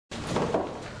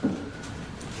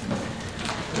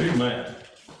Amen.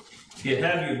 If you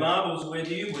have your Bibles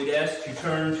with you, we'd ask you to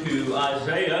turn to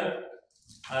Isaiah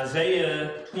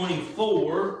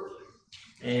 24,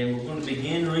 and we're going to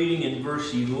begin reading in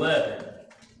verse 11.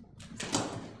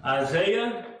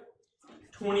 Isaiah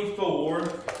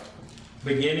 24,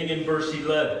 beginning in verse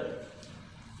 11.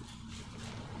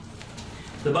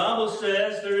 The Bible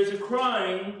says, "There is a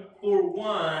crying for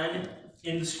wine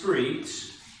in the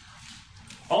streets.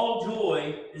 All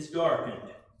joy is darkened.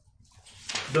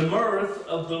 The mirth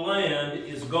of the land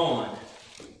is gone.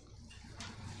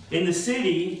 In the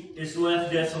city is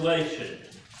left desolation,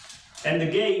 and the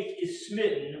gate is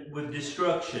smitten with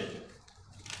destruction.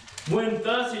 When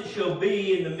thus it shall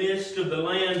be in the midst of the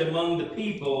land among the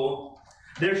people,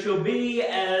 there shall be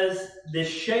as the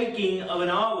shaking of an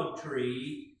olive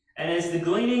tree, and as the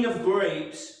gleaning of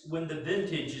grapes when the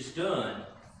vintage is done.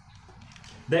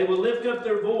 They will lift up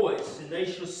their voice, and they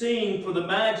shall sing for the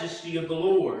majesty of the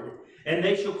Lord, and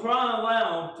they shall cry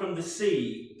aloud from the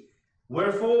sea.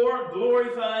 Wherefore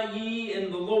glorify ye in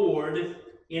the Lord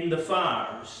in the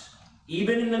fires,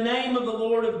 even in the name of the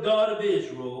Lord of God of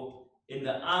Israel, in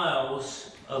the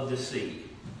isles of the sea."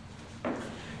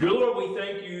 Dear Lord, we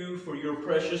thank you for your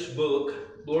precious book.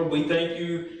 Lord, we thank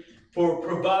you for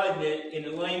providing it in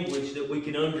a language that we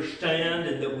can understand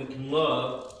and that we can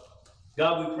love.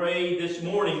 God, we pray this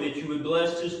morning that you would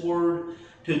bless this word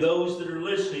to those that are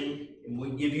listening, and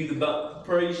we give you the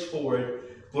praise for it.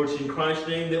 For it's in Christ's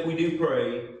name that we do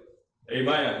pray.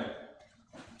 Amen.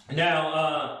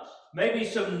 Now, maybe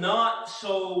some not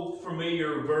so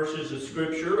familiar verses of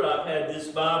Scripture. I've had this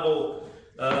Bible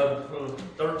for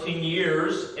 13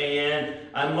 years, and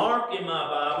I mark in my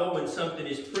Bible when something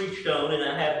is preached on, and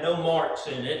I have no marks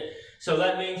in it. So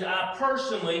that means I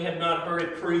personally have not heard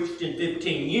it preached in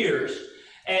 15 years.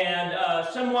 And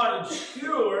somewhat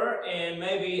obscure and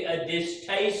maybe a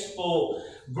distasteful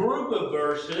group of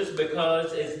verses,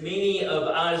 because as many of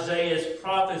Isaiah's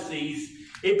prophecies,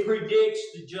 it predicts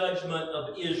the judgment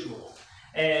of Israel.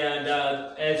 And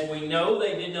as we know,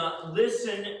 they did not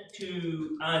listen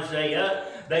to Isaiah.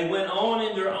 They went on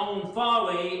in their own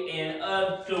folly and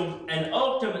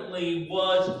ultimately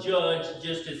was judged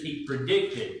just as he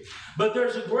predicted. But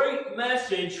there's a great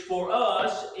message for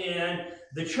us in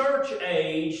the church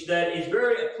age that is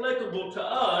very applicable to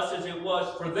us as it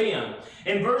was for them.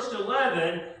 In verse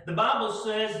 11, the Bible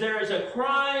says, "There is a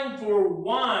crying for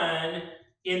wine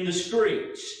in the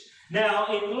streets." Now,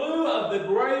 in lieu of the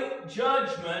great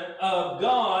judgment of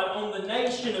God on the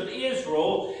nation of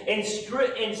Israel,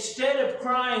 instead of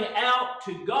crying out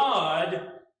to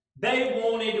God, they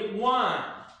wanted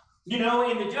wine. You know,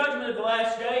 in the judgment of the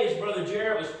last days, Brother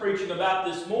Jarrett was preaching about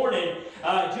this morning,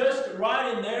 just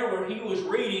right in there where he was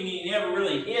reading, he never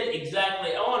really hit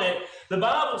exactly on it. The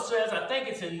Bible says, I think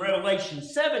it's in Revelation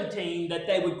 17, that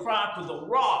they would cry for the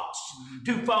rocks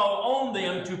to fall on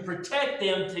them, to protect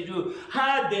them, to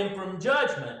hide them from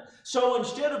judgment. So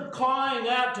instead of crying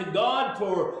out to God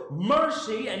for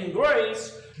mercy and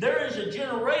grace, there is a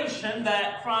generation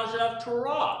that cries out to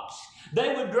rocks.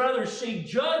 They would rather see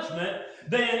judgment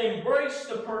than embrace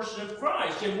the person of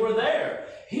Christ, and we're there.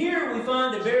 Here we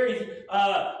find a very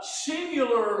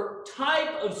singular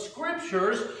type of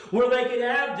scriptures where they could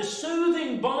have the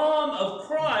soothing balm of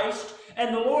Christ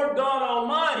and the Lord God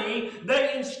Almighty.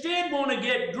 They instead want to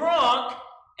get drunk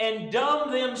and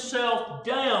dumb themselves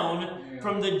down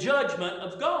from the judgment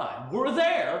of God. We're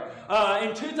there.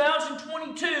 In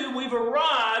 2022, we've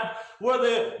arrived where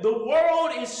the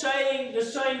world is saying the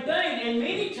same thing. And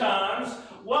many times,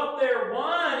 what their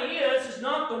wine is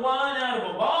not the wine out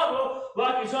of a bottle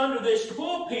like is under this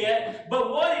pulpit,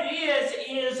 but what it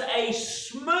is a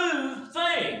smooth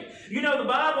thing. You know, the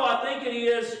Bible, I think it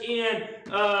is in,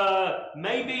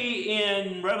 maybe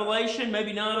in Revelation,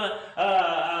 maybe not,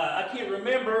 I can't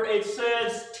remember, it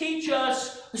says, "Teach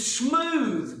us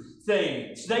smooth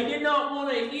things." They did not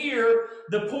want to hear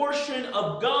the portion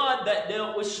of God that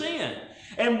dealt with sin.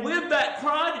 And with that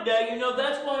cry today, you know,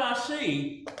 that's what I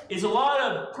see, is a lot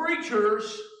of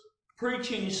preachers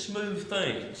preaching smooth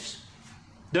things.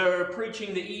 They're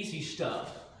preaching the easy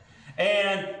stuff.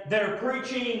 And they're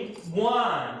preaching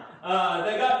wine.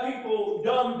 They got people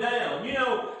dumbed down. You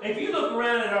know, if you look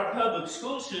around at our public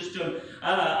school system,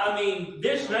 I mean,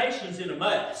 this nation's in a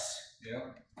mess. Yeah.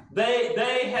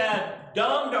 They have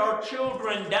dumbed our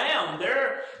children down.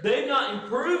 They've not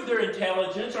improved their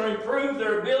intelligence or improved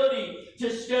their ability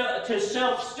to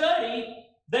self-study.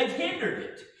 They've hindered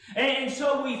it. And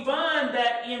so we find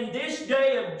that in this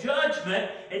day of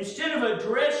judgment, instead of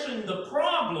addressing the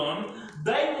problem,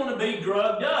 they want to be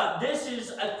drugged up. This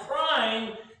is a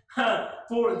crying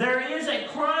there is a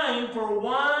crying for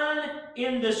wine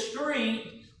in the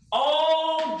street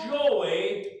all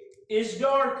joy is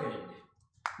darkened.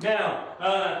 Now,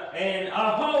 and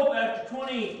I hope after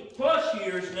 20 plus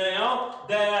years now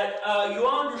that you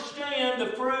understand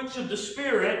the fruits of the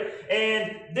Spirit.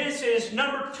 And this is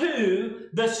number 2,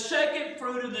 the second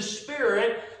fruit of the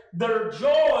Spirit. Their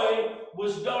joy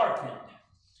was darkened.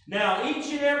 Now,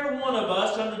 each and every one of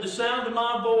us, under the sound of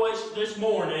my voice this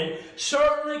morning,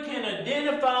 certainly can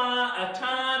identify a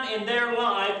time in their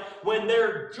life when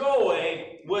their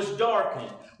joy was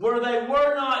darkened, where they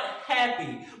were not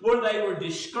happy, where they were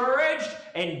discouraged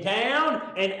and down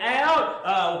and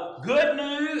out. Good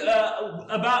news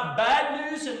about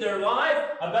bad news in their life,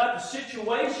 about the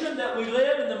situation that we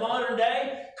live in the modern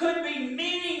day. Could be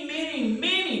many, many,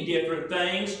 many different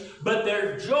things, but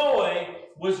their joy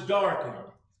was darkened.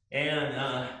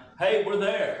 And, hey, we're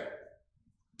there.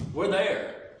 We're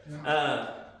there.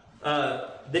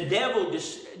 The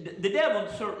devil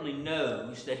certainly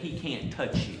knows that he can't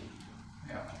touch you.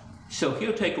 Yeah. So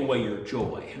he'll take away your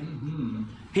joy. Mm-hmm.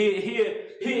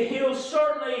 He'll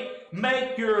certainly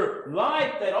make your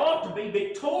life that ought to be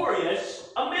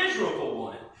victorious a miserable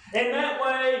one. And that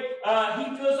way,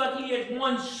 he feels like he has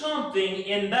won something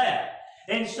in that.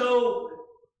 And so,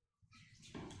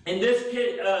 in this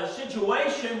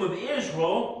situation with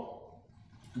Israel,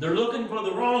 they're looking for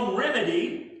the wrong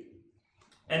remedy,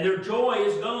 and their joy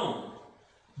is gone.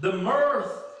 The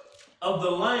mirth of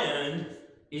the land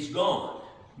is gone.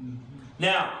 Mm-hmm.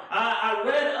 Now, I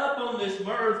read up on this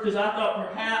mirth because I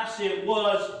thought perhaps it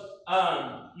was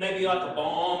maybe like a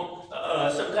balm,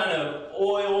 some kind of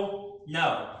oil.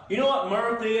 No. You know what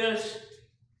mirth is?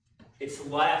 It's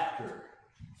laughter.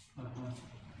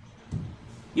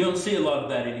 You don't see a lot of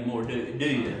that anymore, do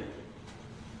you?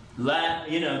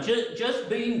 Just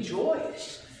being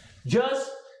joyous.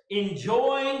 Just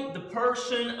enjoying the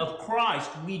person of Christ.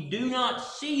 We do not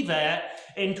see that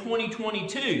in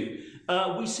 2022.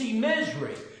 We see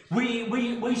misery.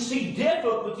 We see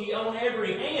difficulty on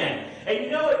every hand. And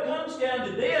it comes down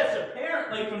to this,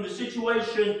 apparently, from the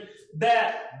situation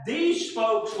that these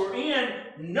folks were in: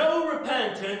 no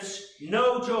repentance,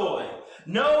 no joy.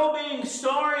 No being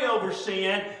sorry over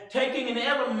sin, taking an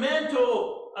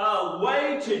elemental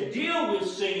way to deal with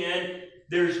sin.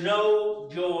 There's no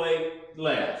joy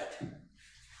left.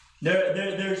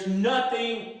 There's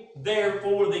nothing there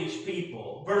for these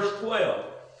people. Verse 12.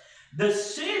 The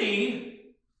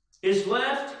city is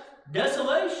left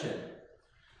desolation.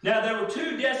 Now, there were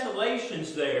 2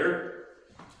 desolations there.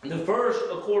 The first,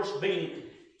 of course, being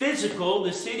physical.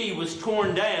 The city was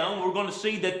torn down. We're going to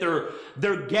see that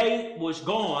their gate was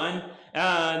gone.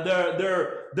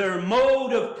 Their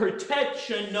mode of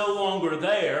protection no longer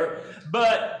there.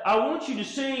 But I want you to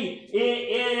see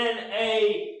in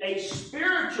a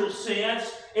spiritual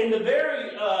sense, in the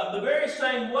very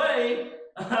same way,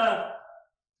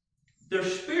 their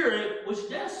spirit was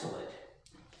desolate.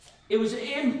 It was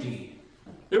empty.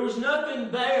 There was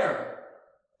nothing there.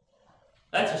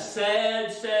 That's a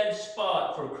sad, sad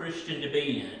spot for a Christian to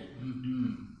be in.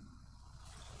 Mm-hmm.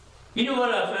 You know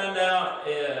what I found out?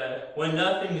 When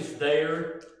nothing is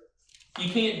there, you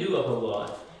can't do a whole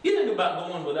lot. You think about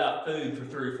going without food for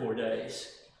 3 or 4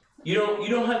 days. You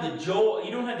don't have the joy,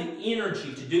 you don't have the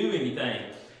energy to do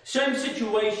anything. Same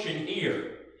situation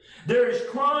here. There is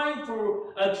crying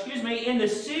for, in the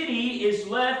city is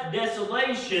left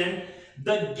desolation.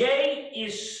 The gate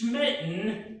is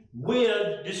smitten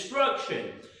with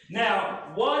destruction.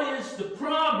 Now, what is the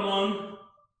problem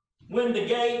when the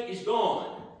gate is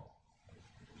gone?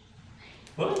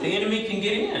 Well, the enemy can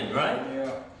get in, right?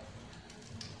 Yeah.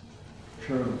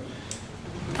 True.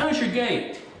 How's your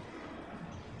gate?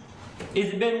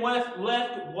 Has it been left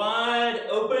wide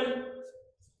open?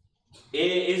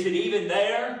 Is it even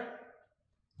there?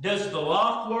 Does the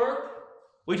lock work?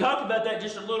 We talked about that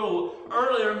just a little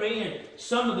earlier, me and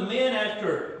some of the men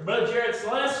after Brother Jarrett's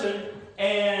lesson.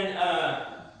 And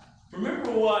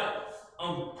remember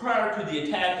what, prior to the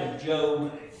attack of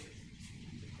Job,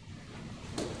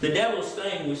 the devil's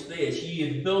thing was this: you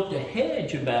had built a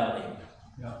hedge about him.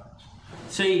 Yeah.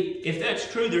 See, if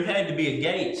that's true, there had to be a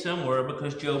gate somewhere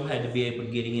because Job had to be able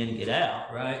to get in and get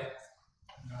out, right?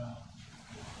 Yeah.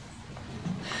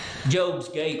 Job's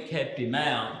gate kept him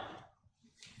out.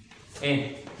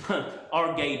 And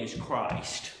our gate is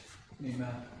Christ. Amen.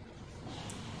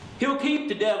 He'll keep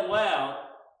the devil out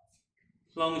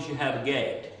as long as you have a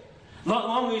gate. As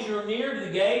long as you're near to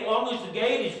the gate, as long as the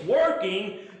gate is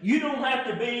working, you don't have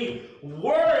to be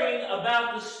worrying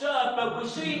about the stuff. But we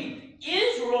see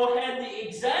Israel had the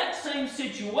exact same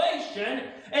situation,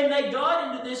 and they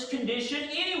got into this condition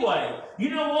anyway. You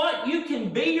know what? You can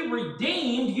be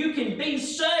redeemed, you can be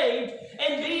saved,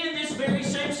 and be in this very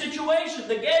same situation.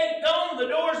 the gate gone, the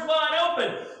door's wide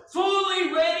open,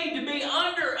 fully ready to be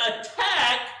under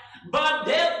attack by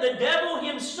the devil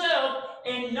himself,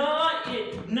 and not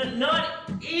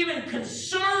even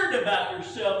concerned about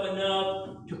yourself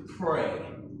enough to pray.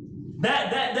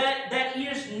 That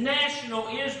is national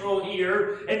Israel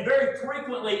here, and very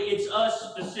frequently it's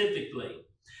us specifically.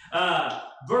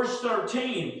 Verse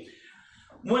 13,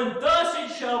 when thus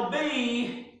it shall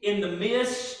be in the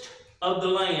midst of the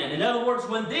land. In other words,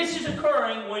 when this is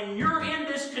occurring, when you're in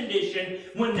this condition,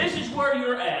 when this is where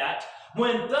you're at,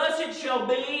 when thus it shall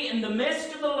be in the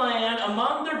midst of the land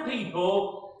among their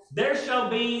people, there shall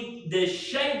be the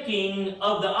shaking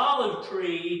of the olive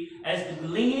tree as the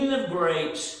gleaning of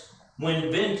grapes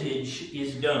when vintage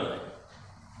is done.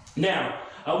 Now,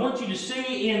 I want you to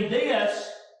see in this,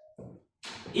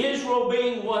 Israel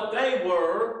being what they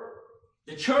were,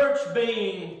 the church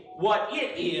being what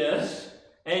it is,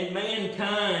 and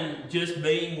mankind just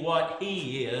being what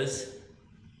he is.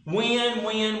 When?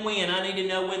 I need to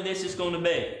know when this is going to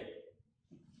be.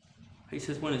 He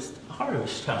says when it's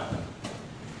harvest time.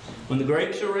 When the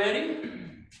grapes are ready,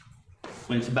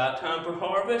 when it's about time for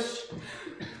harvest,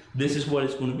 this is what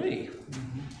it's going to be.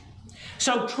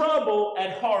 So trouble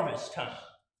at harvest time.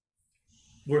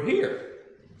 We're here.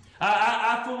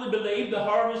 I fully believe the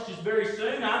harvest is very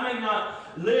soon. I may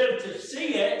not live to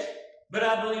see it, but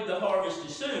I believe the harvest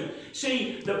is soon.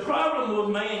 See, the problem with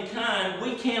mankind,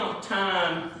 we count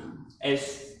time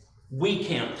as we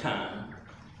count time.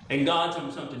 And God's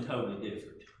on something totally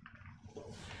different.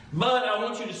 But I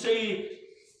want you to see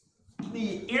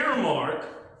the earmark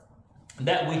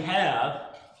that we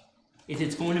have is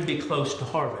it's going to be close to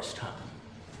harvest time.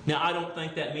 Now, I don't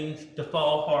think that means the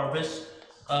fall harvest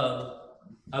of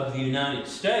the United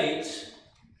States,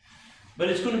 but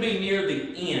it's going to be near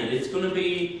the end. It's going to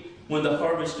be when the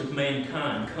harvest of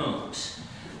mankind comes.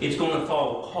 It's going to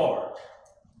fall apart.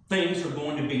 Things are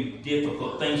going to be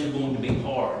difficult. Things are going to be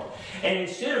hard. And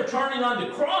instead of turning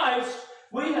unto Christ,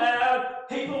 we have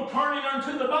people turning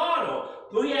unto the bottle.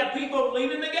 We have people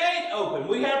leaving the gate open.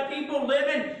 We have people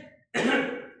living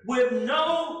with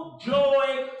no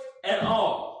joy at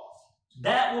all.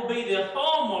 That will be the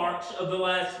hallmarks of the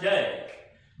last day.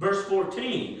 Verse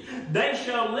 14, they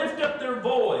shall lift up their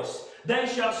voice. They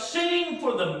shall sing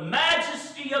for the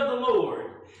majesty of the Lord.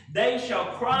 They shall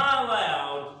cry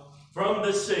aloud from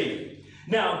the sea.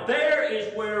 Now, there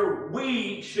is where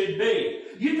we should be.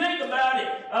 You think about it,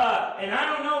 and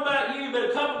I don't know about you, but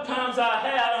a couple times I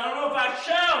have. I don't know if I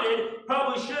shouted,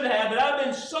 probably should have, but I've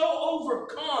been so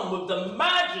overcome with the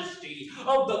majesty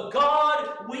of the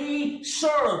God we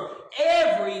serve.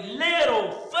 Every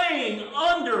little thing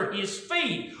under his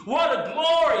feet. What a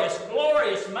glorious,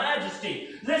 glorious majesty.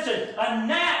 Listen, a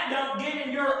gnat don't get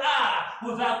in your eye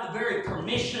without the very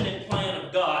permission and plan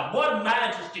of God. What a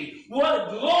majesty. What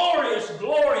a glorious,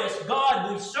 glorious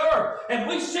God we serve. And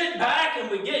we sit back and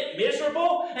we get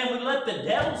miserable and we let the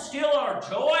devil steal our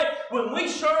joy when we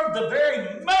serve the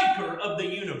very maker of the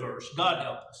universe. God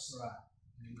help us. Right.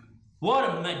 What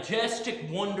a majestic,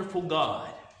 wonderful God.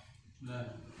 Right.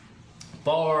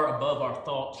 Far above our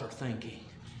thoughts or thinking.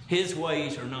 His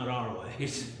ways are not our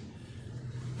ways.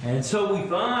 And so we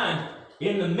find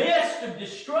in the midst of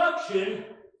destruction,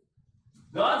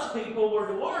 God's people were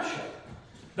to worship.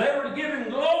 They were to give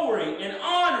him glory and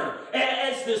honor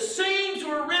as the seams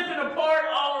were ripping apart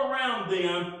all around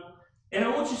them. And I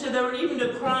want you to say they were even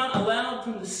to cry aloud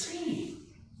from the sea.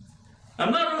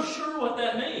 I'm not real sure what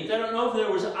that means. I don't know if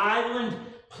there was island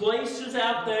places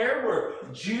out there where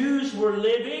Jews were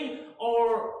living,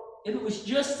 or if it was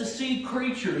just the sea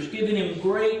creatures giving him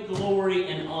great glory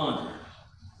and honor.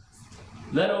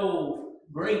 That old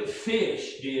great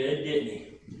fish did, didn't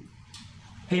he?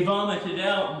 He vomited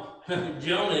out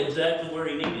Jonah exactly where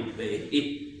he needed to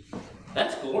be.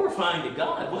 That's glorifying to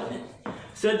God, wasn't it?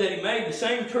 Said that he made the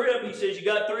same trip. He says, you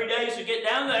got 3 days to get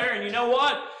down there, and you know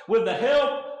what? With the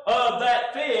help of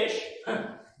that fish,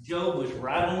 Job was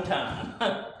right on time.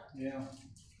 Yeah.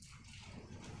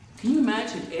 Can you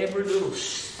imagine every little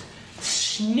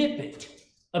snippet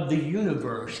of the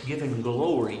universe giving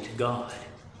glory to God?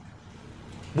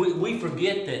 We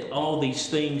forget that all these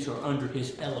things are under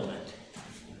his element.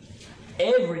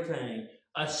 Everything,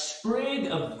 a sprig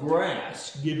of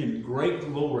grass giving great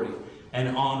glory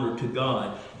and honor to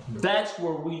God. That's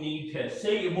where we need to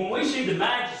see. When we see the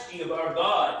majesty of our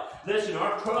God, listen,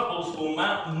 our troubles will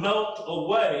melt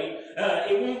away.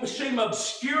 It won't seem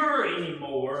obscure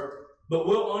anymore. But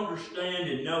we'll understand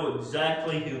and know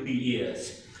exactly who he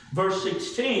is. Verse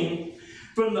 16,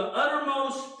 from the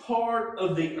uttermost part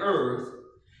of the earth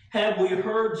have we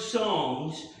heard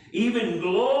songs, even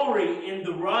glory in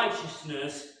the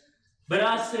righteousness. But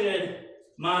I said,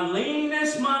 my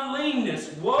leanness,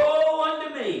 woe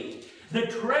unto me. The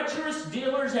treacherous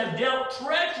dealers have dealt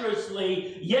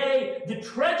treacherously, yea, the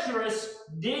treacherous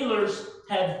dealers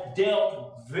have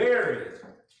dealt very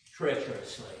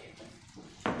treacherously.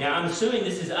 Now, I'm assuming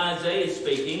this is Isaiah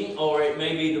speaking, or it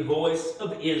may be the voice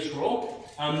of Israel.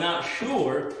 I'm not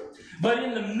sure. But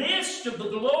in the midst of the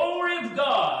glory of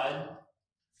God,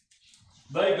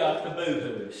 they got the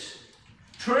boo-hoos.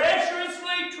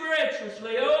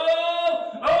 Treacherously,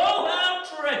 oh, how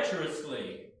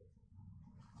treacherously.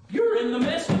 You're in the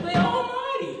midst of the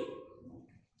Almighty.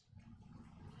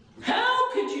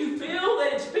 How could you feel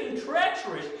that it's been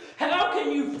treacherous? How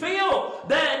can you feel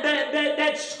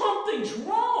that something's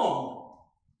wrong?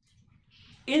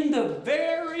 In the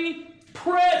very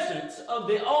presence of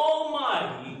the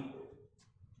Almighty,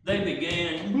 they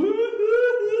began,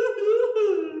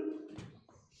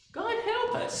 God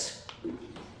help us.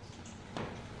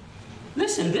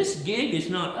 Listen, this gig is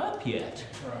not up yet.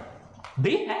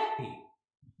 Be happy.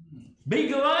 Be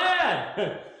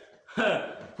glad.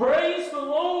 Praise the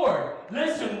Lord.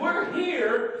 Listen, we're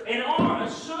here, and our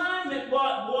assignment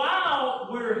while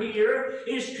we're here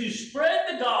is to spread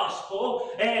the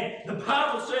gospel. And the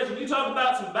Bible says, when you talk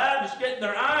about some Baptists getting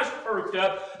their eyes perked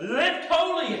up, lift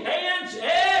holy hands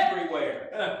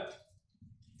everywhere.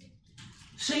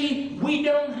 See, we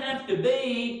don't have to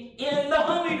be in the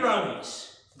hummy-drummies.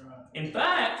 In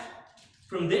fact,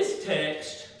 from this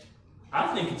text, I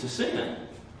think it's a sin.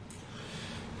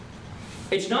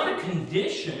 It's not a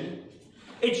condition.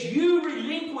 It's you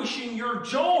relinquishing your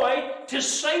joy to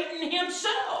Satan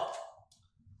himself.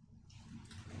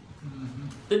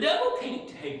 The devil can't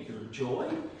take your joy.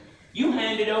 You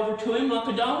hand it over to him like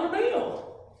a dollar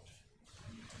bill.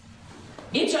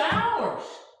 It's ours.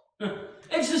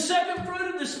 It's the second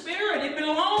fruit of the Spirit. It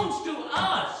belongs to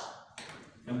us.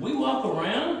 And we walk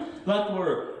around like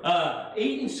we're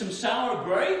eating some sour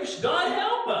grapes. God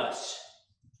help us.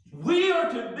 We are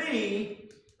to be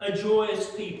a joyous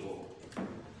people.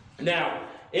 Now,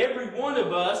 every one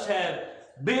of us have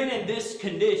been in this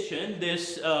condition,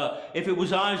 if it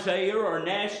was Isaiah or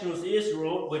National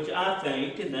Israel, which I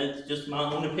think, and that's just my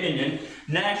own opinion,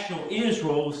 National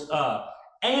Israel's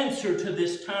answer to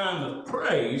this time of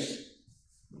praise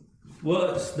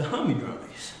was the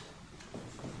hummy-drummies.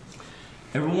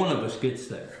 Every one of us gets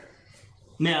there.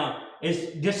 Now,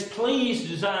 as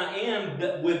displeased as I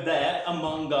am with that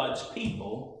among God's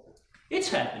people, it's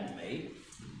happened to me.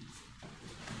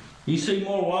 You see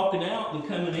more walking out than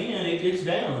coming in, it gets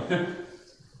down.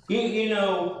 you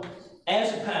know,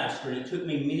 as a pastor, it took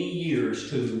me many years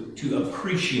to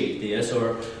appreciate this,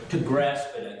 or to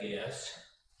grasp it, I guess.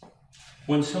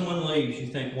 When someone leaves, you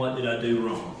think, what did I do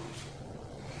wrong?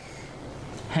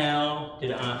 How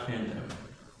did I offend them?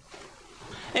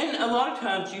 And a lot of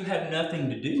times you have nothing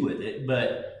to do with it,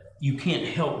 but you can't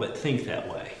help but think that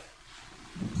way.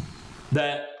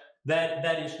 That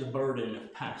is the burden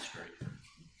of pastoring.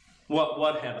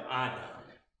 What have I done?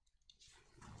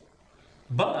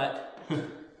 But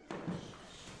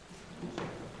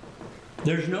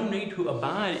there's no need to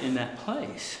abide in that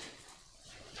place.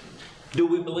 Do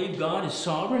we believe God is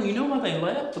sovereign? You know why they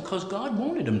left? Because God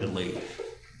wanted them to leave.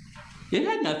 It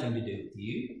had nothing to do with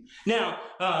you. Now,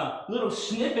 little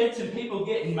snippets and people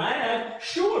getting mad,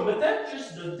 sure, but that's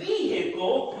just the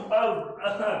vehicle of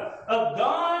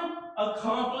God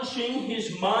accomplishing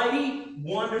His mighty,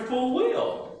 wonderful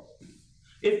will.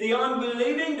 If the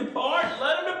unbelieving depart,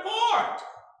 let them depart.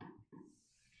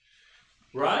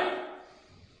 Right?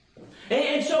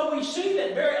 And so we see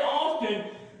that very often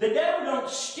the devil don't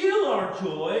steal our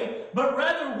joy, but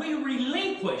rather we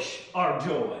relinquish our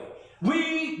joy.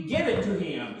 We give it to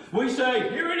him. We say,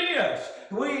 here it is.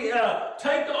 We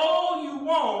take all you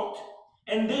want,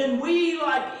 and then we,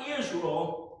 like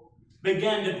Israel,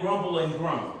 began to grumble and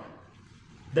groan.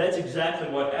 That's exactly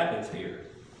what happens here.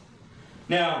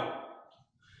 Now,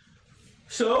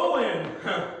 so in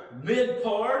mid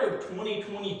part of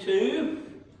 2022,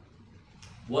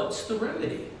 what's the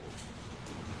remedy?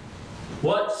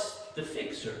 What's the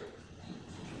fixer?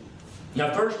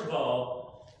 Now, first of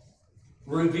all,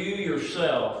 review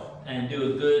yourself and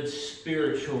do a good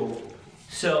spiritual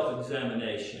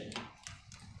self-examination,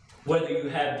 whether you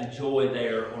have the joy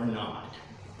there or not.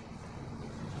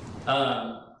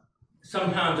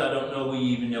 Sometimes I don't know we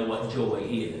even know what joy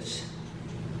is.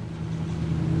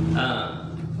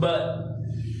 But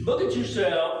look at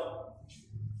yourself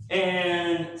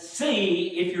and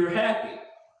see if you're happy.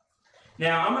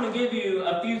 Now, I'm going to give you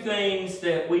a few things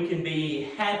that we can be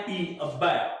happy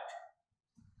about.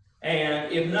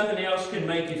 And if nothing else can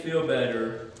make you feel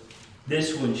better,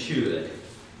 this one should.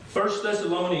 1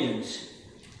 Thessalonians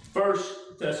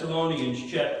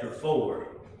Thessalonians chapter 4,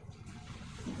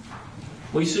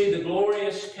 we see the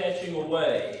glorious catching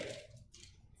away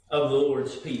of the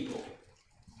Lord's people.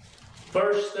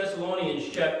 1 Thessalonians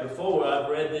chapter 4,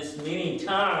 I've read this many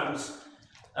times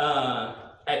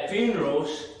at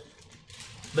funerals,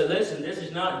 but listen, this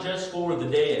is not just for the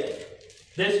dead.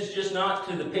 This is just not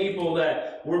to the people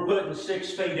that we're putting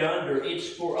 6 feet under. It's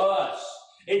for us.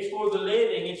 It's for the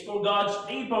living. It's for God's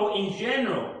people in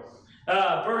general.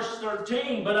 Verse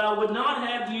 13, but I would not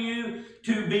have you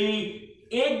to be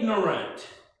ignorant.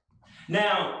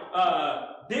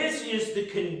 Now, this is the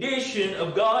condition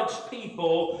of God's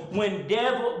people when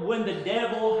the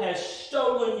devil has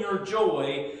stolen your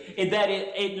joy, that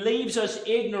it leaves us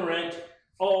ignorant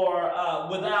or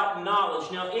without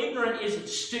knowledge. Now, ignorant isn't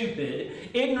stupid.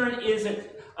 Ignorant isn't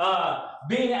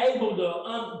being able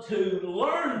to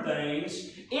learn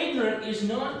things. Ignorant is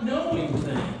not knowing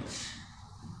things.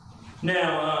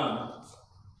 Now,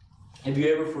 have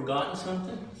you ever forgotten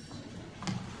something?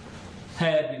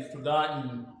 Have you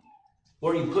forgotten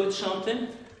where you put something?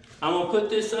 I'm going to put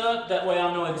this up, that way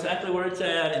I'll know exactly where it's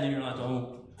at, and then you're like,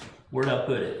 oh, where'd I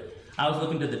put it? I was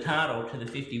looking to the title to the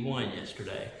 51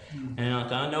 yesterday, and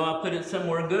I know I put it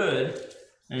somewhere good,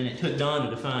 and it took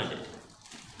Donna to find it.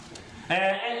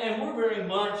 And we're very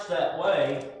much that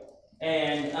way,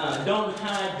 and don't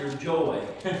hide your joy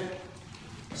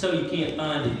so you can't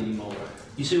find it anymore.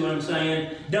 You see what I'm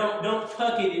saying? Don't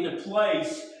tuck it in a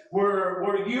place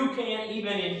where you can't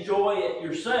even enjoy it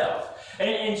yourself.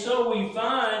 And so we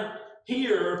find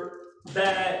here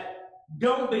that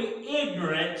don't be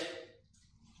ignorant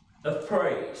of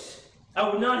praise. I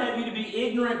would not have you to be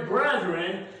ignorant,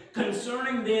 brethren,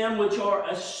 concerning them which are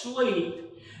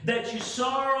asleep, that you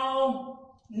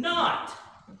sorrow not.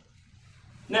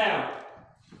 Now,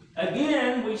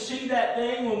 again, we see that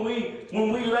thing when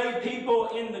we lay people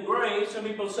in the grave. Some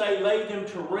people say lay them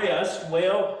to rest.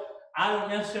 Well, I don't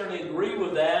necessarily agree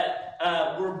with that.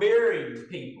 We're burying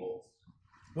people.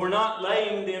 We're not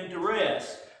laying them to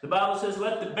rest. The Bible says,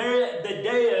 let the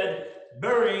dead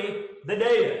bury the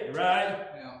dead, right?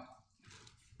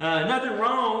 Yeah. Nothing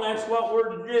wrong. That's what we're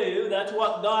to do. That's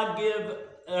what God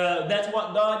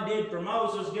did for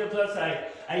Moses. Gives us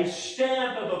a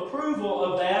stamp of approval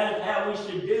of that, of how we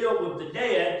should deal with the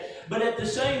dead. But at the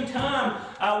same time,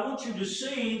 I want you to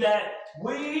see that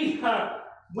we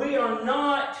are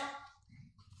not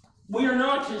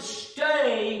to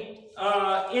stay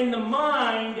in the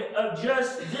mind of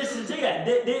just, this is it.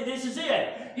 This is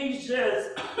it. He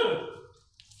says,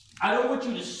 I don't want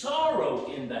you to sorrow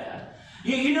in that.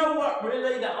 You know what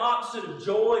really the opposite of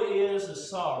joy is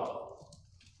sorrow.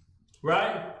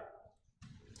 Right?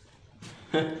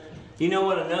 You know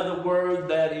what another word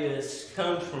that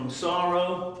comes from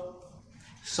sorrow?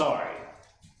 Sorry.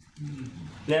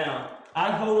 Now,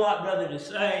 I'd a whole lot rather to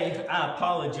say I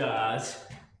apologize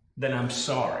than I'm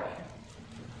sorry.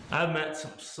 I've met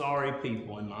some sorry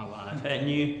people in my life, haven't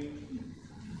you?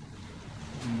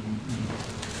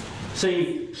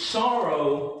 See,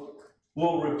 sorrow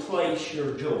will replace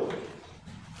your joy.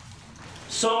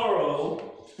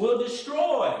 Sorrow will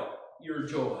destroy your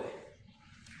joy.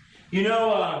 You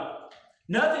know,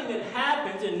 nothing that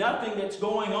happens and nothing that's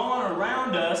going on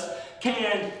around us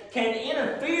can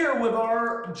interfere with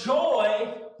our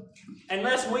joy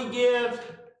unless we give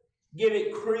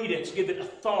it credence, give it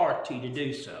authority to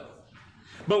do so.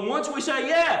 But once we say,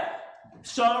 yeah,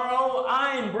 sorrow,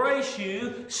 I embrace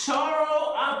you.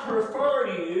 Sorrow, I prefer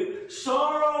you.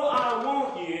 Sorrow, I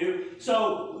want you.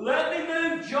 So let me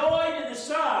move joy to the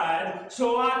side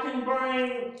so I can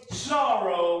bring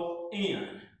sorrow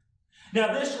in.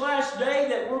 Now, this last day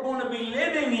that we're going to be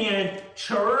living in,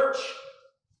 church,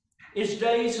 is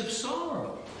days of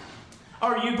sorrow.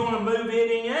 Are you going to move it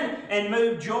in and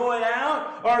move joy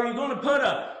out? Or are you going to put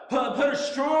a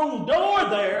strong door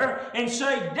there and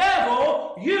say,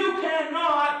 devil, you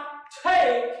cannot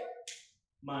take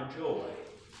my joy.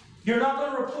 You're not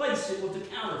going to replace it with a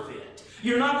counterfeit.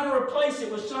 You're not going to replace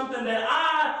it with something that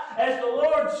I, as the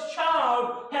Lord's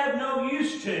child, have no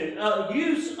use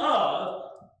of.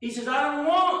 He says, I don't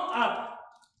want,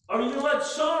 are you going to let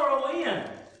sorrow in?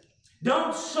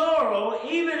 Don't sorrow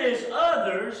even as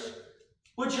others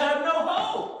which have no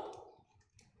hope.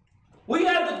 We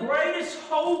have the greatest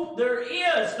hope there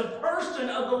is, the person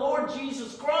of the Lord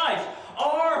Jesus Christ.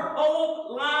 Our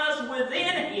hope lies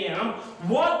within Him.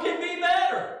 What could be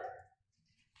better?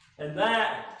 And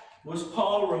that was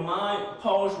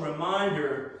Paul's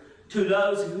reminder to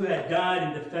those who had died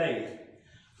in the faith.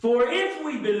 For if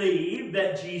we believe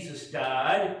that Jesus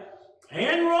died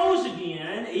and rose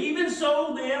again, even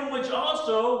so them which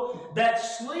also that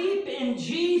sleep in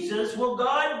Jesus will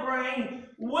God bring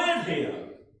with Him.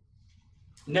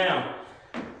 Now,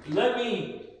 let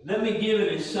me give an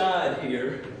aside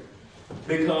here,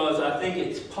 because I think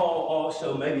it's Paul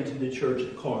also, maybe to the church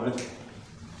at Corinth,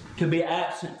 to be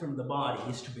absent from the body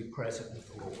is to be present with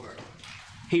the Lord.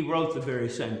 He wrote the very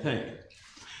same thing.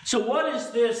 So what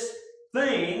is this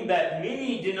thing that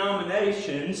many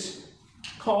denominations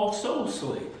call soul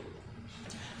sleep?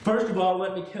 First of all,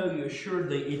 let me tell you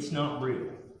assuredly, it's not real.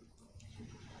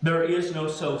 There is no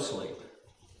soul sleep.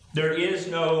 There is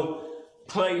no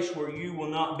place where you will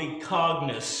not be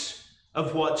cognizant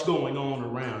of what's going on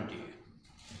around you.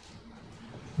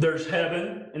 There's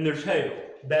heaven and there's hell.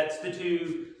 That's the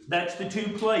two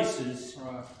places.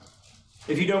 Right.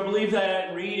 If you don't believe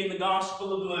that, read in the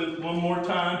Gospel of Luke one more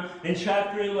time in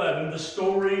chapter 11, the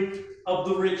story of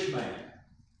the rich man.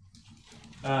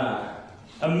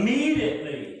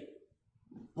 Immediately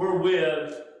we're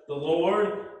with the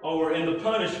Lord, or we're in the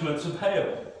punishments of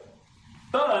hell.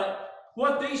 But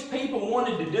what these people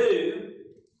wanted to do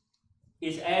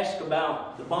is ask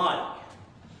about the body.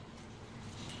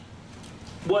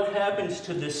 What happens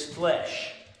to this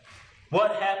flesh?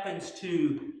 What happens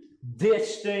to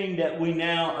this thing that we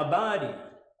now abide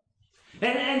in?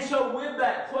 And so with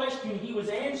that question, he was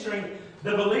answering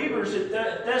the believers at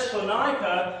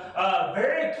Thessalonica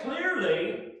very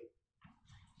clearly.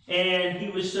 And he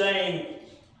was saying,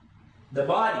 the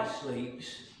body sleeps.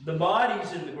 The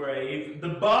body's in the grave. The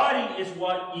body is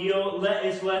what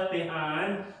is left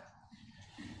behind.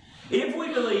 If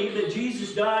we believe that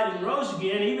Jesus died and rose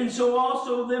again, even so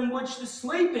also them which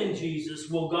sleep in Jesus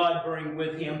will God bring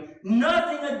with him.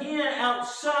 Nothing again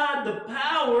outside the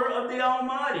power of the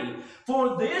Almighty.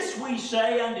 For this we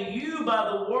say unto you by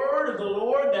the word of the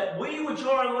Lord, that we which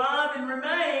are alive and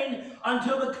remain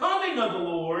until the coming of the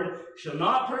Lord shall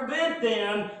not prevent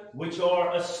them which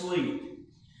are asleep.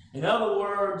 In other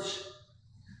words,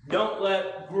 don't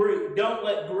let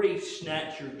grief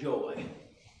snatch your joy.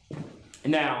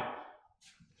 Now,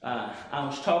 I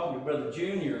was talking to Brother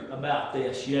Junior about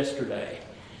this yesterday,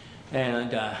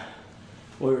 and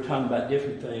we were talking about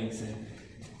different things, and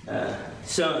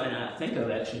and I think I've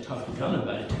actually talked to John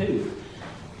about it too.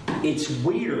 It's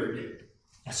weird,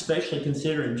 especially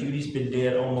considering Judy's been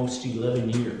dead almost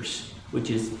 11 years, which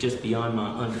is just beyond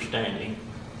my understanding.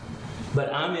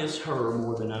 But I miss her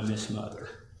more than I miss Mother.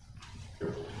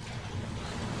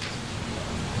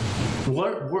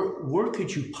 Where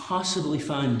could you possibly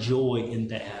find joy in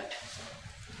that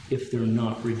if they're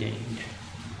not redeemed?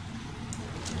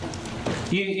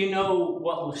 You know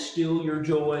what will steal your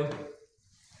joy?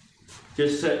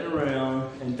 Just sitting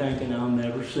around and thinking, I'll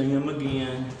never see him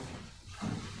again.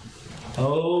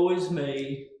 Oh, it's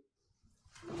me.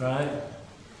 Right?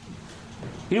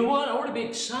 You know what? I ought to be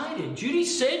excited. Judy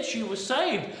said she was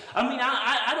saved. I mean,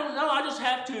 I don't know. I just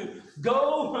have to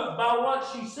go by what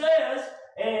she says.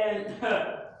 And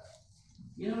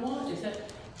you know what?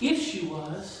 If she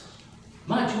was,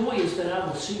 my joy is that I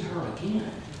will see her again.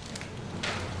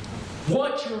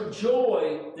 What's your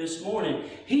joy this morning?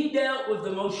 He dealt with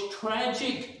the most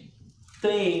tragic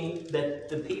thing that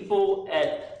the people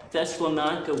at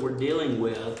Thessalonica were dealing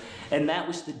with, and that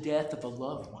was the death of a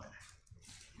loved one.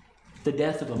 The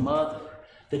death of a mother,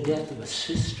 the death of a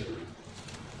sister.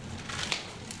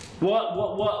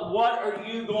 What are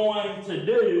you going to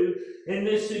do in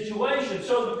this situation?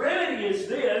 So the remedy is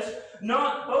this,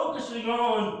 not focusing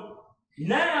on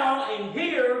now and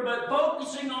here, but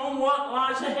focusing on what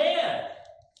lies ahead.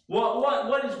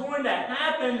 What is going to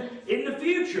happen in the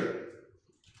future.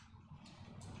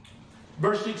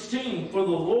 Verse 16, for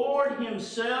the Lord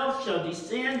himself shall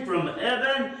descend from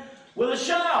heaven with a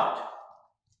shout.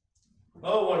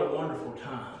 Oh, what a wonderful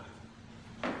time.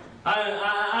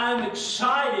 I'm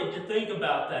excited to think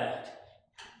about that.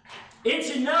 It's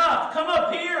enough. Come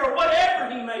up here, or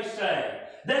whatever he may say.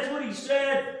 That's what he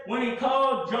said when he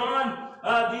called John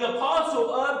the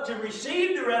apostle up to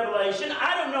receive the revelation.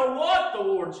 I don't know what the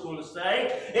Lord's going to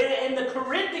say. In the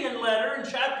Corinthian letter in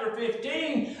chapter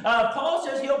 15, Paul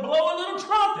says he'll blow a little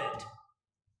trumpet.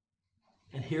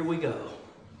 And here we go.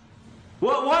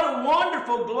 What a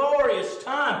wonderful, glorious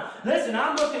time. Listen,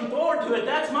 I'm looking forward to it.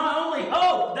 That's my only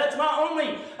hope. That's my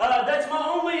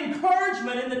only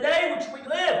encouragement in the day which we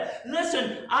live.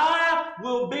 Listen, I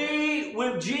will be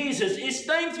with Jesus. Is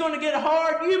things going to get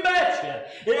hard? You betcha.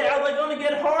 Are they going to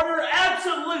get harder?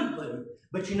 Absolutely.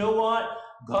 But you know what?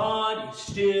 God is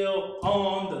still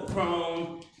on the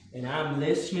throne, and I'm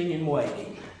listening and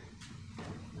waiting.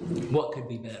 What could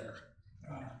be better?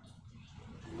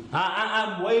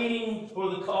 I'm waiting for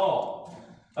the call.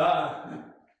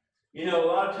 You know, a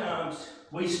lot of times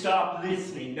we stop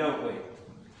listening, don't we?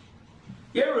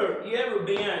 You ever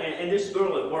been, and this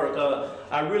girl at work,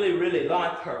 I really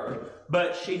like her,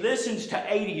 but she listens to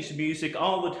 80s music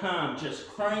all the time, just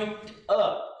cranked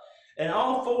up. And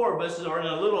all four of us are in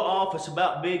a little office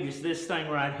about big as this thing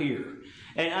right here.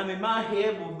 And I mean, my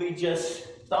head will be just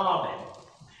throbbing.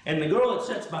 And the girl that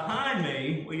sits behind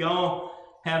me, we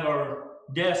all have our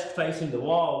desk facing the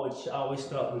wall, which I always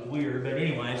thought was weird. But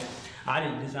anyways, I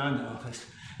didn't design the office.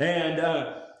 And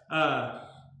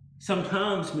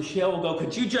sometimes Michelle will go,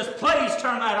 "Could you just please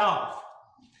turn that off?"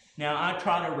 Now, I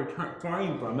try to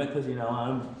refrain from it because, you know,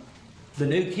 I'm the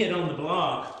new kid on the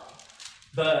block.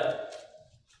 But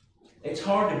it's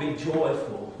hard to be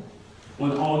joyful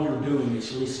when all you're doing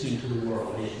is listening to the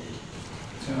world, isn't it?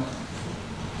 So,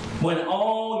 when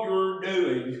all you're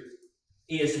doing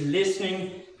is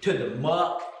listening to the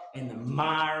muck and the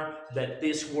mire that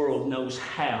this world knows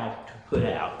how to put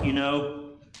out, you know?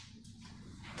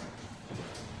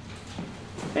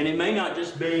 And it may not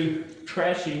just be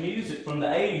trashy music from the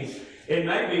 80s. It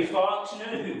may be Fox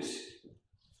News.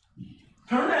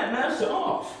 Turn that mess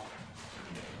off.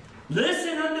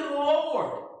 Listen unto the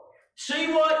Lord.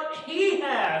 See what He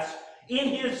has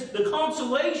in the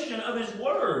consolation of His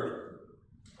Word.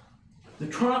 The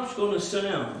trump's going to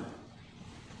sound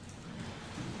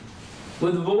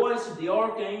with the voice of the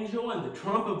archangel and the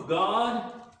trump of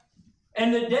God,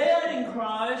 and the dead in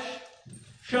Christ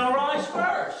shall rise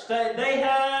first. They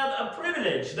have a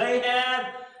privilege. They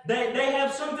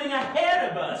have something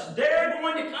ahead of us. They're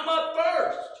going to come up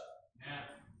first.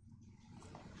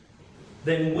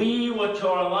 Then we which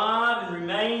are alive and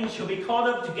remain shall be caught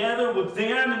up together with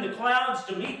them in the clouds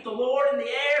to meet the Lord in the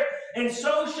air, and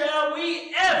so shall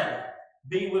we ever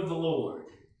be with the Lord.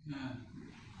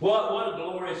 What a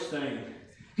glorious thing.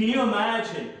 Can you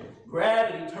imagine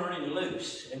gravity turning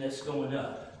loose and us going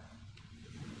up?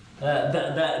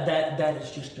 That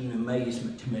is just an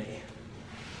amazement to me.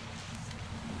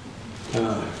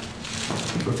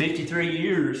 For 53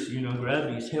 years, you know,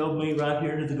 gravity's held me right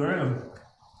here to the ground.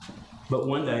 But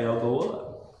one day I'll go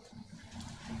up.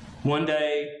 One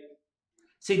day,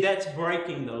 see, that's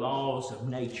breaking the laws of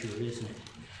nature, isn't it?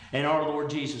 And our Lord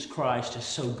Jesus Christ is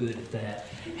so good at that.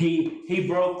 He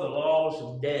broke the laws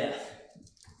of death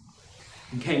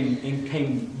and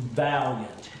came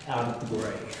valiant out of the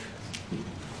grave.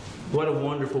 What a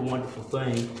wonderful, wonderful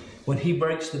thing. When He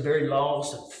breaks the very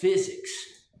laws of physics,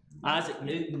 Isaac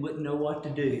Newton wouldn't know what to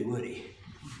do, would he?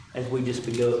 As we just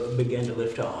began to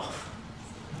lift off.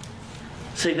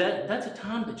 See, that's a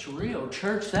time that's real,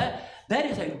 church. That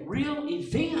is a real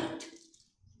event.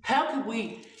 How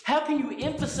can you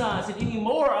emphasize it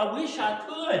anymore? I wish I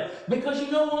could. Because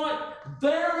you know what?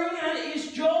 Therein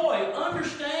is joy,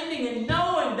 understanding and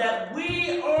knowing that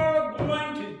we are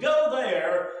going to go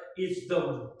there is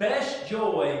the best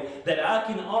joy that I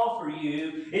can offer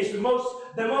you. It's the most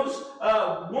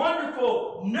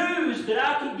wonderful news that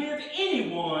I can give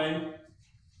anyone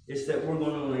is that we're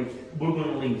going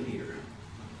to leave here.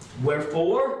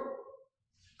 Wherefore,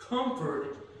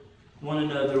 comfort one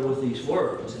another with these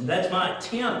words. And that's my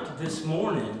attempt this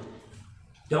morning.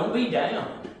 Don't be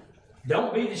down.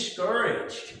 Don't be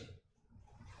discouraged.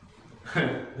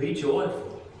 Be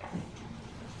joyful.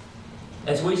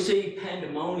 As we see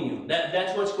pandemonium,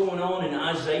 that's what's going on in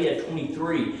Isaiah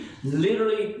 23.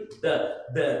 Literally,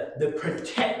 the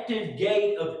protective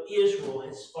gate of Israel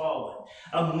has fallen.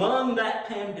 Among that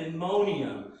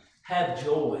pandemonium, have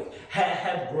joy,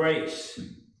 have grace.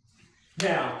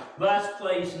 Now, last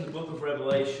place in the book of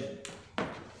Revelation.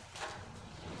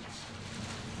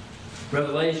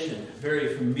 Revelation,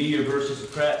 very familiar verses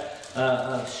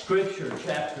of Scripture,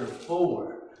 chapter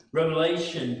 4.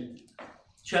 Revelation,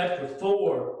 chapter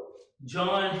 4.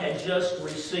 John had just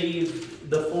received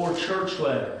the 4 church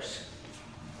letters.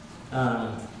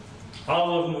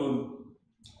 All of them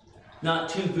not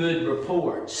too good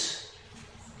reports.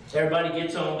 Everybody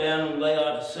gets on down in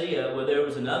Laodicea, where there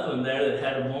was another one there that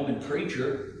had a woman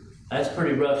preacher. That's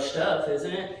pretty rough stuff, isn't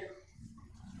it?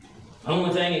 The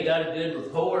only thing that got a good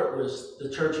report was the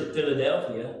church at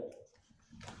Philadelphia.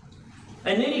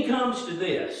 And then he comes to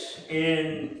this,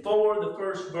 in 4, the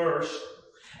first verse.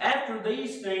 After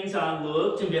these things I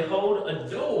looked, and behold, a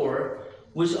door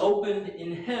was opened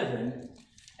in heaven.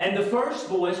 And the first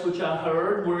voice which I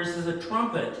heard was as a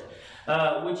trumpet,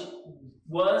 which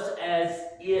was as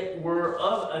it were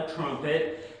of a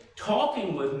trumpet,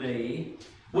 talking with me,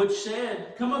 which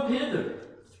said, Come up hither,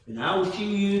 and I will shew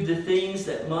you the things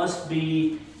that must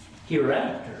be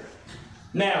hereafter.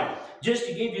 Now, just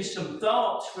to give you some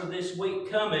thoughts for this week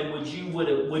coming, would you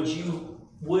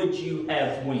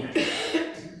have went?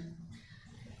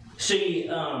 See,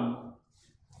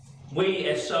 we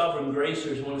as sovereign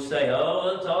gracers want to say,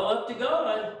 oh, it's all up to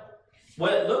God.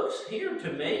 Well, it looks here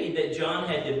to me that John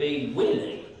had to be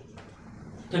willing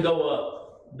to go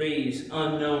up these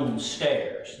unknown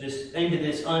stairs, into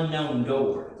this unknown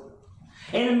door.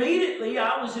 And immediately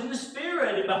I was in the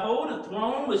Spirit, and behold, a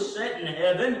throne was set in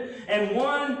heaven, and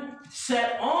one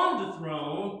sat on the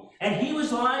throne, and he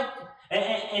was like,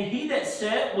 and he that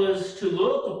sat was to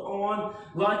look upon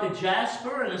like a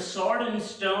jasper and a sardine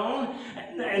stone,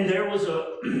 and there was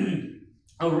a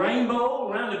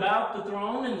rainbow round about the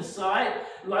throne, and the sight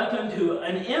like unto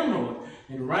an emerald.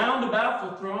 And round about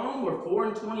the throne were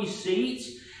 24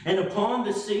 seats, and upon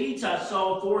the seats I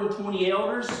saw 24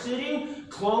 elders sitting,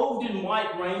 clothed in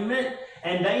white raiment,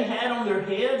 and they had on their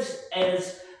heads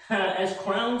as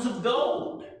crowns of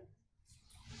gold.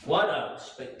 What a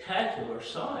spectacular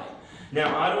sight.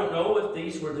 Now, I don't know if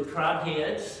these were the tribe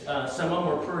heads. Some of them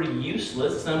were pretty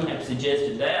useless. Some have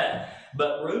suggested that.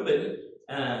 But Reuben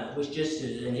was just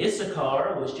as, and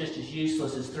Issachar was just as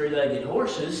useless as three-legged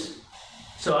horses.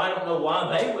 So I don't know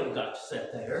why they would have got to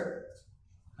sit there.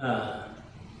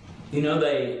 You know,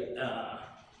 they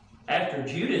after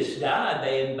Judas died,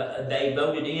 they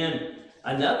voted in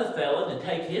another fella to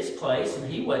take his place, and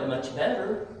he wasn't much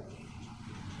better.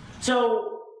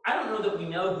 So I don't know that we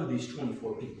know who these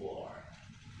 24 people are.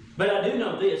 But I do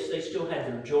know this, they still had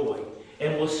their joy.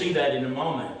 And we'll see that in a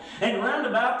moment. And round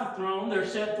about the throne there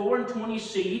sat 24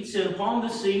 seats, and upon the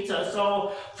seats I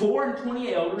saw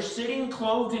 24 elders sitting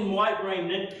clothed in white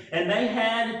raiment, and they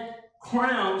had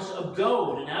crowns of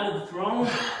gold. And out of the throne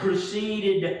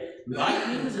proceeded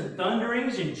lightnings and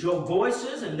thunderings and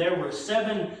voices, and there were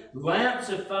 7 lamps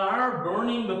of fire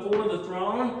burning before the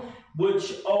throne,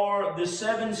 which are the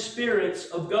 7 spirits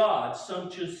of God. Some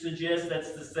suggest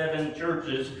that's the 7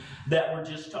 churches that we're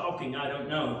just talking. I don't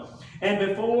know. And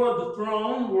before the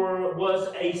throne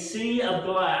was a sea of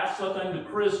glass like unto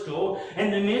crystal,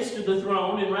 and in the midst of the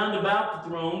throne and round about the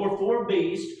throne were 4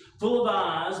 beasts, full of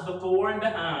eyes before and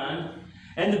behind.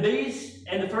 And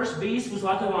the first beast was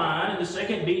like a lion, and the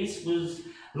second beast was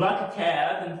like a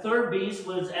calf, and the third beast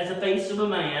was as a face of a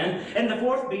man, and the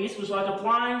fourth beast was like a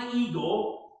flying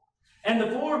eagle. And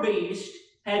the 4 beasts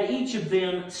had each of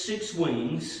them 6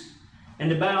 wings,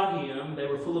 and about him they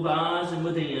were full of eyes and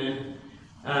within,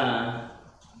 and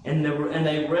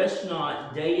they rest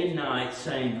not day and night,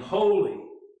 saying, Holy,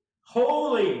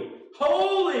 holy,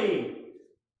 holy,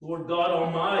 Lord God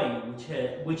Almighty,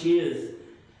 which is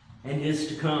and is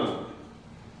to come.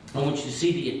 I want you to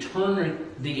see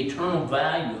the eternal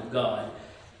value of God,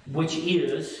 which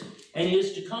is and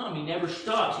is to come. He never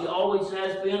stops. He always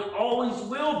has been, always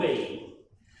will be.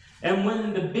 And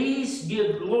when the beasts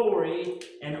give glory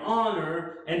and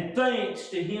honor and thanks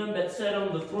to him that sat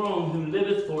on the throne, who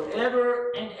liveth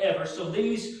forever and ever. So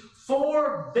these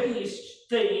 4 beast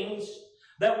things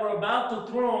that were about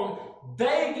the throne,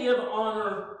 they give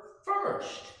honor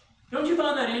first. Don't you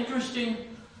find that interesting?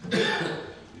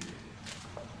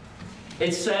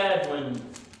 It's sad when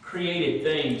created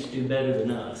things do better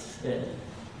than us.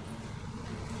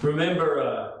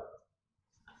 Remember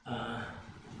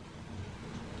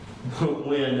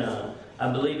when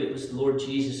I believe it was the Lord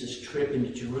Jesus' trip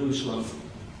into Jerusalem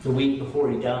the week before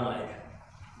he died.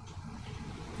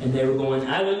 And they were going,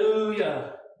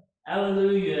 Hallelujah,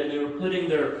 Hallelujah, and they were putting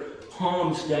their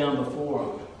palms down before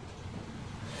him.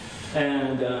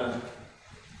 And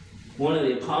one of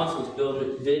the apostles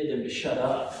bid them to shut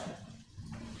up.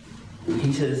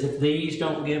 He says, if these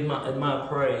don't give my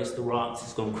praise, the rocks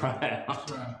is going to cry out.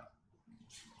 That's right.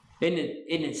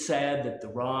 Isn't it sad that the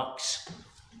rocks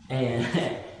and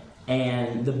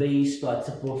the beast like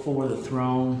before the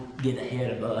throne get ahead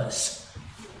of us?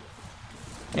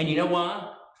 And you know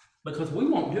why? Because we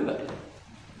won't do it.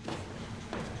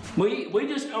 We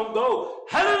just don't go,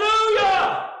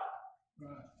 Hallelujah!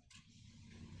 Right.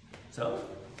 So,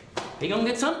 he gonna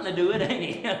get something to do it, ain't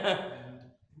he?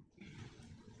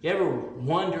 You ever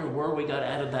wonder where we got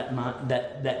out of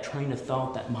that train of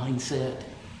thought, that mindset?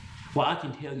 Well, I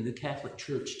can tell you the Catholic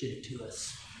Church did it to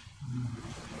us.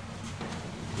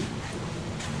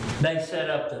 They set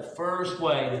up the first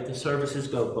way that the services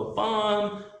go,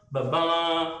 ba-bum,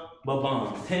 ba-bum,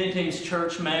 ba-bum. Penitent's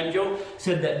Church Manual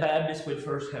said that Baptists would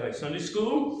first have a Sunday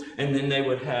school, and then they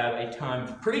would have a time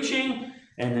of preaching,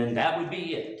 and then that would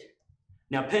be it.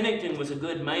 Now, Pennington was a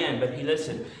good man, but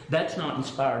listen, that's not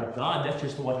inspired of God. That's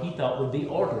just what he thought would be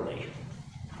orderly.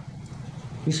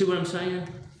 You see what I'm saying?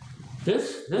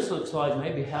 This looks like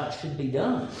maybe how it should be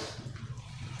done.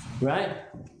 Right?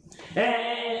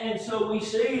 And so we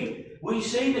see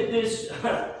that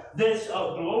this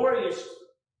glorious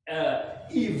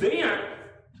event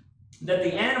that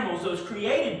the animals, those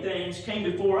created things, came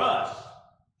before us,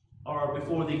 or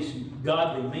before these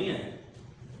godly men.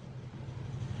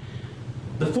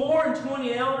 The 24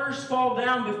 elders fall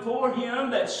down before him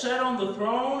that sat on the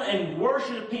throne, and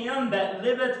worship him that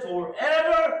liveth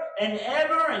forever and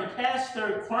ever, and cast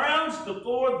their crowns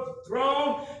before the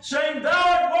throne, saying, Thou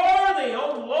art worthy,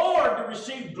 O Lord, to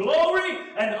receive glory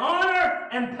and honor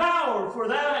and power, for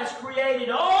thou hast created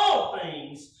all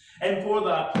things, and for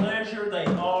thy pleasure they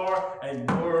are and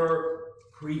were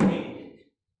created.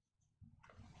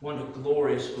 What a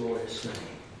glorious, glorious thing.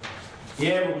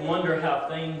 You ever wonder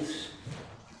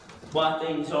why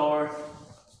things are?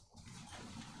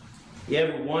 You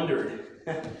ever wondered?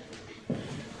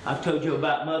 I've told you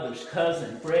about Mother's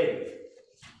cousin, Freddie.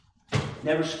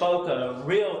 Never spoke a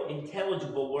real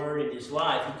intelligible word in his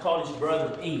life. He called his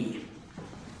brother E,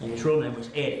 and his real name was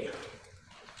Eddie.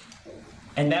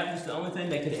 And that was the only thing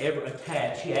they could ever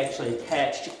attach. He actually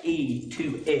attached E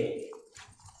to Eddie.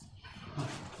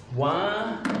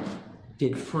 Why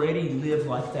did Freddie live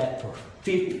like that for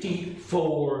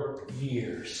 54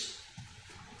 years?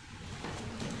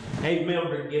 Aunt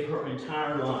Mildred gave her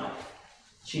entire life.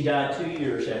 She died 2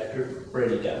 years after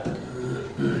Freddie died,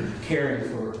 caring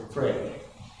for Freddie.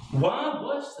 Why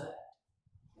was that?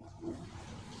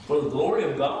 For the glory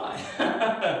of God.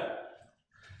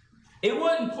 It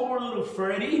wasn't poor little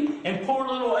Freddie and poor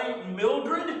little Aunt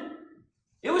Mildred.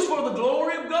 It was for the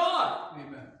glory of God.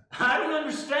 Amen. I don't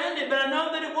understand it, but I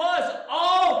know that it was.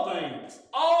 All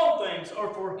things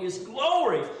are for His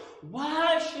glory.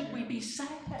 Why should we be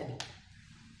sad?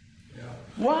 Yeah.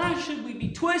 Why should we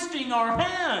be twisting our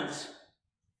hands?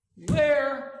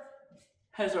 Where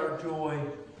has our joy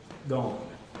gone?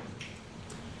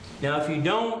 Now, if you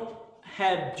don't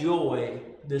have joy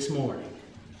this morning,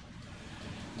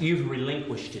 you've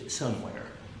relinquished it somewhere.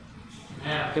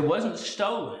 Yeah. It wasn't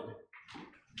stolen.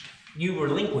 You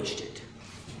relinquished it.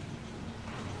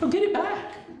 Well, get it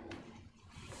back.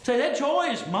 Say, that joy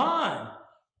is mine.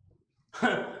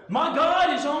 My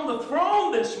God is on the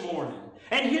throne this morning,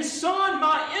 and His Son,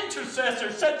 my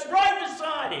intercessor, sits right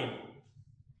beside Him.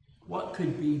 What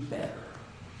could be better?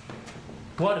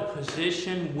 What a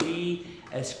position we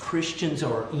as Christians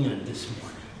are in this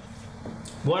morning.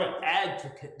 What an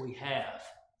advocate we have.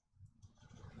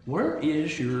 Where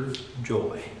is your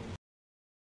joy?